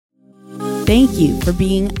Thank you for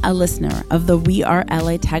being a listener of the We Are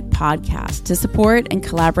LA Tech podcast. To support and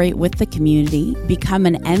collaborate with the community, become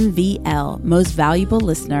an MVL Most Valuable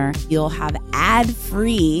Listener. You'll have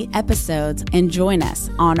ad-free episodes and join us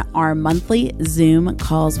on our monthly Zoom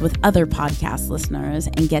calls with other podcast listeners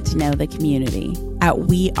and get to know the community at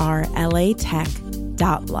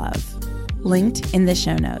WeAreLATech.love. Linked in the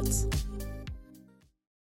show notes.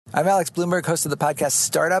 I'm Alex Bloomberg, host of the podcast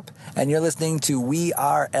Startup, and you're listening to We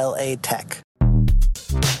Are LA Tech.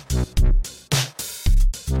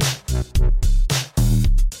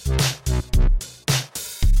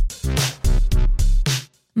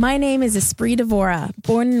 My name is Espree Devora,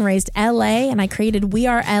 born and raised LA, and I created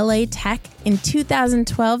WeAreLATech in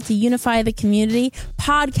 2012 to unify the community.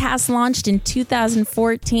 Podcast launched in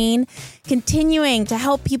 2014, continuing to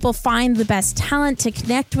help people find the best talent, to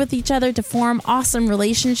connect with each other, to form awesome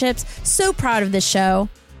relationships. So proud of this show.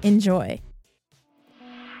 Enjoy.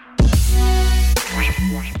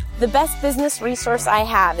 The best business resource I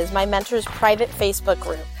have is my mentor's private Facebook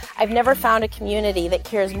group. I've never found a community that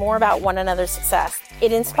cares more about one another's success.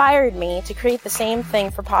 It inspired me to create the same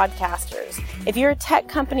thing for podcasters. If you're a tech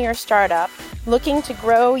company or startup looking to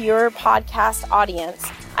grow your podcast audience,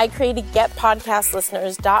 I created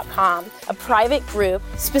GetPodcastListeners.com, a private group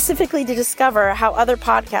specifically to discover how other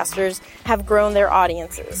podcasters have grown their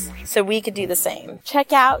audiences, so we could do the same.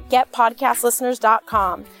 Check out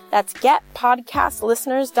GetPodcastListeners.com. That's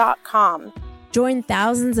GetPodcastListeners.com. Join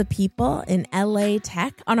thousands of people in LA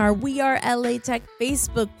Tech on our We Are LA Tech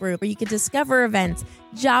Facebook group, where you can discover events,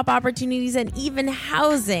 job opportunities, and even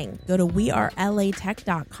housing. Go to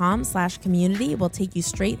WeAreLATech.com/community. We'll take you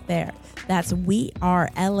straight there. That's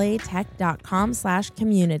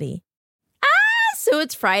WeAreLATech.com/community. So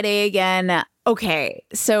it's Friday again. Okay,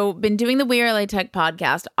 so been doing the We Are LA Tech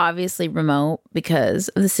podcast, obviously remote because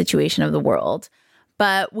of the situation of the world.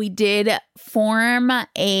 But we did form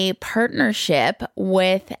a partnership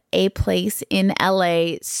with a place in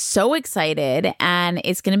LA. So excited. And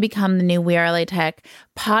it's going to become the new WeAreLATech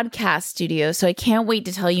podcast studio. So I can't wait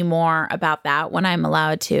to tell you more about that when I'm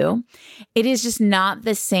allowed to. It is just not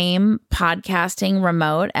the same podcasting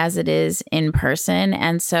remote as it is in person.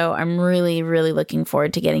 And so I'm really, really looking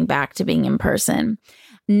forward to getting back to being in person.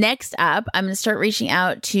 Next up, I'm going to start reaching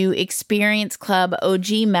out to Experience Club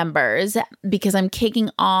OG members because I'm kicking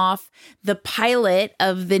off the pilot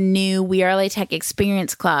of the new WeAreLATech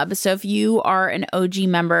Experience Club. So if you are an OG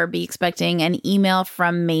member, be expecting an email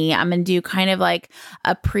from me. I'm going to do kind of like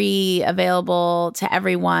a pre-available to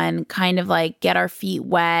everyone, kind of like get our feet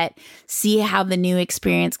wet, see how the new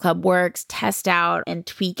Experience Club works, test out and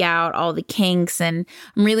tweak out all the kinks. And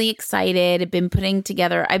I'm really excited. I've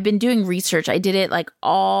been doing research. I did it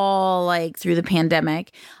all through the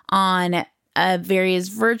pandemic on various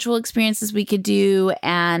virtual experiences we could do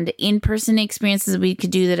and in-person experiences we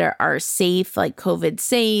could do that are safe, like COVID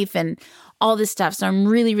safe and all this stuff. So I'm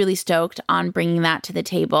really, really stoked on bringing that to the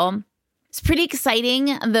table. It's pretty exciting.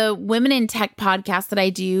 The Women in Tech podcast that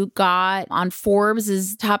I do got on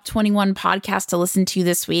Forbes' top 21 podcast to listen to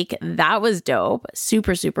this week. That was dope.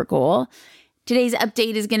 Super, super cool. Today's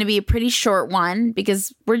update is going to be a pretty short one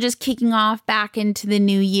because we're just kicking off back into the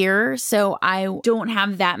new year. So I don't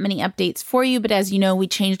have that many updates for you. But as you know, we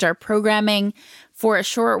changed our programming for a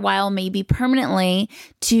short while, maybe permanently,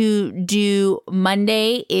 to do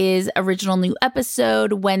Monday is original new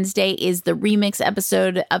episode. Wednesday is the remix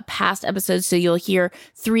episode of past episodes. So you'll hear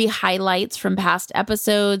 3 highlights from past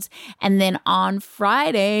episodes. And then on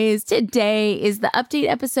Fridays, today is the update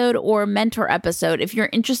episode or mentor episode. If you're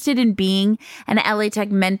interested in being an LA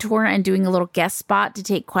Tech mentor and doing a little guest spot to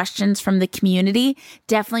take questions from the community,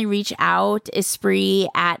 definitely reach out, Espree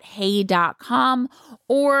at hey.com,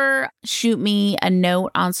 or shoot me a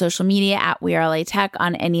note on social media at WeAreLATech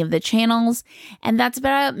on any of the channels. And that's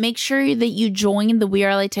about it. Make sure that you join the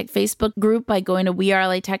WeAreLATech Facebook group by going to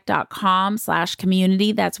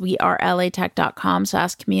WeAreLATech.com/community. That's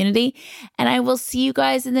WeAreLATech.com/community. And I will see you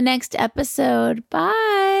guys in the next episode.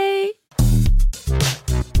 Bye.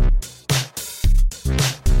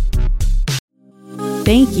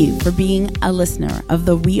 Thank you for being a listener of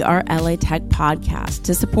the We Are LA Tech podcast.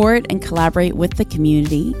 To support and collaborate with the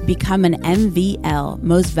community, become an MVL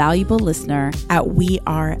Most Valuable Listener at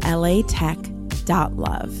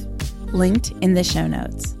WeAreLATech.love. Linked in the show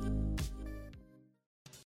notes.